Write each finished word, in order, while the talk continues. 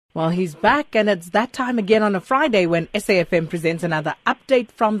Well, he's back, and it's that time again on a Friday when SAfm presents another update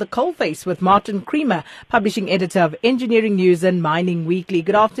from the CoalFace with Martin Creamer, publishing editor of Engineering News and Mining Weekly.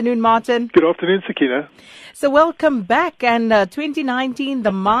 Good afternoon, Martin. Good afternoon, Sakina. So welcome back, and 2019,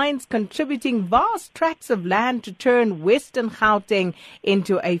 the mines contributing vast tracts of land to turn Western Gauteng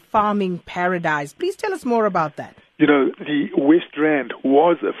into a farming paradise. Please tell us more about that. You know, the West Rand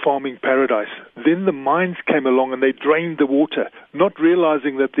was a farming paradise. Then the mines came along and they drained the water, not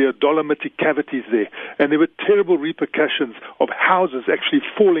realizing that there are dolomitic cavities there. And there were terrible repercussions of houses actually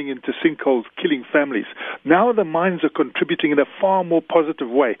falling into sinkholes, killing families. Now the mines are contributing in a far more positive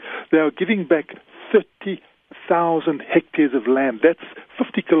way. They are giving back 30,000 hectares of land. That's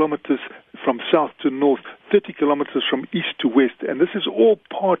 50 kilometers from south to north, 30 kilometers from east to west. And this is all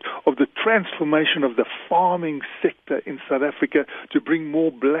part of the transformation of the farming sector in South Africa to bring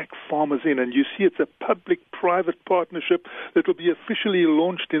more black farmers in. And you see it's a public-private partnership that will be officially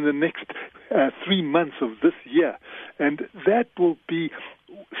launched in the next 3 months of this year. And that will be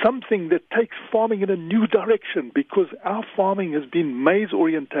something that takes farming in a new direction, because our farming has been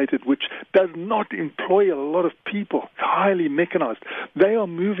maize-orientated, which does not employ a lot of people. It's highly mechanized. They are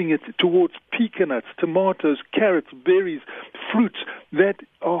moving it towards pecan-nuts, tomatoes, carrots, berries, fruits that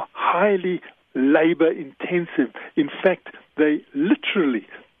are highly labor-intensive. In fact, they literally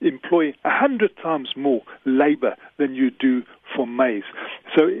employ 100 times more labor than you do for maize.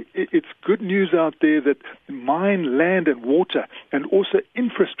 So it's good news out there that mine, land and water and also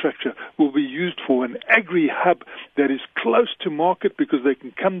infrastructure will be used for an agri-hub that is close to market, because they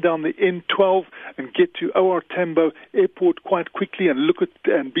can come down the N12 and get to OR Tambo Airport quite quickly and look at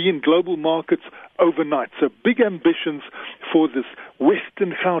and be in global markets overnight. So big ambitions for this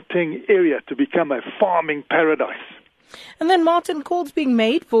Western Gauteng area to become a farming paradise. And then, Martin, calls being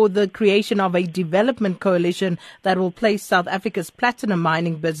made for the creation of a development coalition that will place South Africa's platinum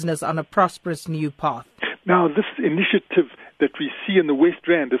mining business on a prosperous new path. Now, this initiative that we see in the West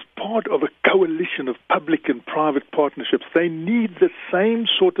Rand is part of a coalition of public and private partnerships. They need the same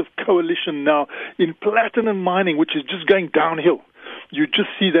sort of coalition now in platinum mining, which is just going downhill. You just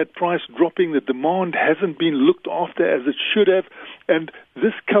see that price dropping. The demand hasn't been looked after as it should have. And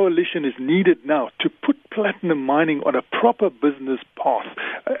this coalition is needed now to put platinum mining on a proper business path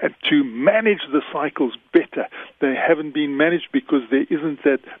and to manage the cycles better. They haven't been managed because there isn't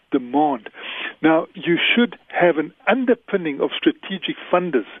that demand. Now, you should have an underpinning of strategic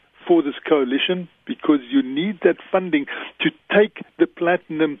funders for this coalition, because you need that funding to take the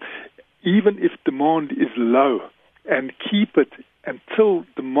platinum, even if demand is low, and keep it until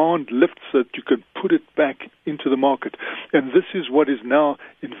demand lifts so that you can put it back into the market. And this is what is now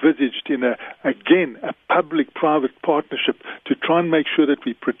envisaged in a public-private partnership to try and make sure that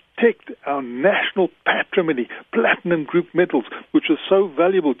we protect our national patrimony, platinum group metals, which are so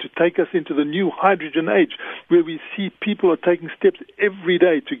valuable to take us into the new hydrogen age, where we see people are taking steps every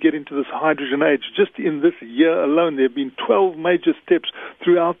day to get into this hydrogen age. Just in this year alone, there have been 12 major steps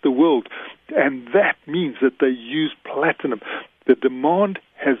throughout the world, and that means that they use platinum. The demand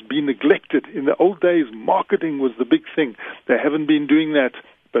has been neglected. In the old days, marketing was the big thing. They haven't been doing that,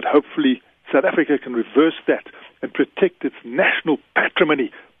 but hopefully South Africa can reverse that and protect its national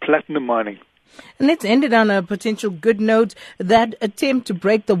patrimony, platinum mining. And let's end it on a potential good note. That attempt to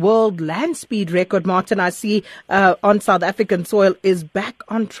break the world land speed record, Martin, I see on South African soil, is back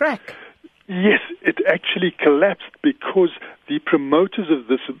on track. Yes, it actually collapsed because the promoters of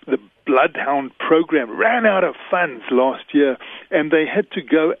this, the Bloodhound program, ran out of funds last year and they had to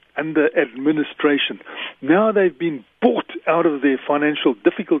go under administration. Now they've been bought out of their financial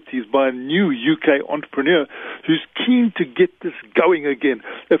difficulties by a new UK entrepreneur who's keen to get this going again.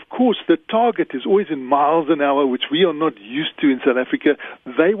 Of course, the target is always in miles an hour, which we are not used to in South Africa.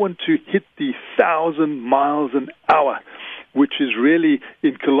 They want to hit the 1,000 miles an hour, which is really,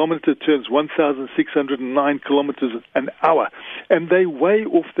 in kilometer terms, 1,609 kilometers an hour. And they way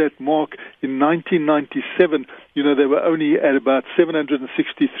off that mark. In 1997, they were only at about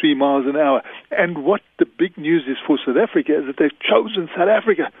 763 miles an hour. And what the big news is for South Africa is that they've chosen South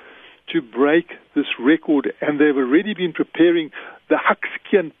Africa to break this record. And they've already been preparing the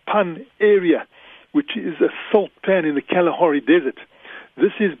Hakskian Pan area, which is a salt pan in the Kalahari Desert.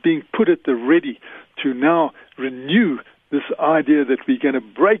 This is being put at the ready to now renew this idea that we're going to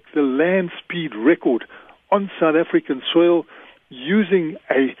break the land speed record on South African soil using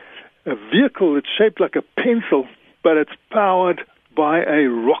a vehicle that's shaped like a pencil, but it's powered by a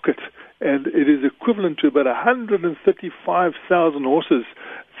rocket. And it is equivalent to about 135,000 horses,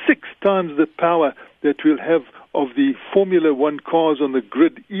 6 times the power that we'll have of the Formula One cars on the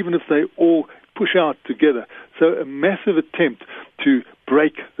grid, even if they all push out together. So a massive attempt to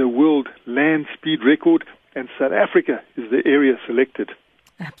break the land speed record, and South Africa is the area selected.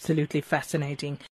 Absolutely fascinating.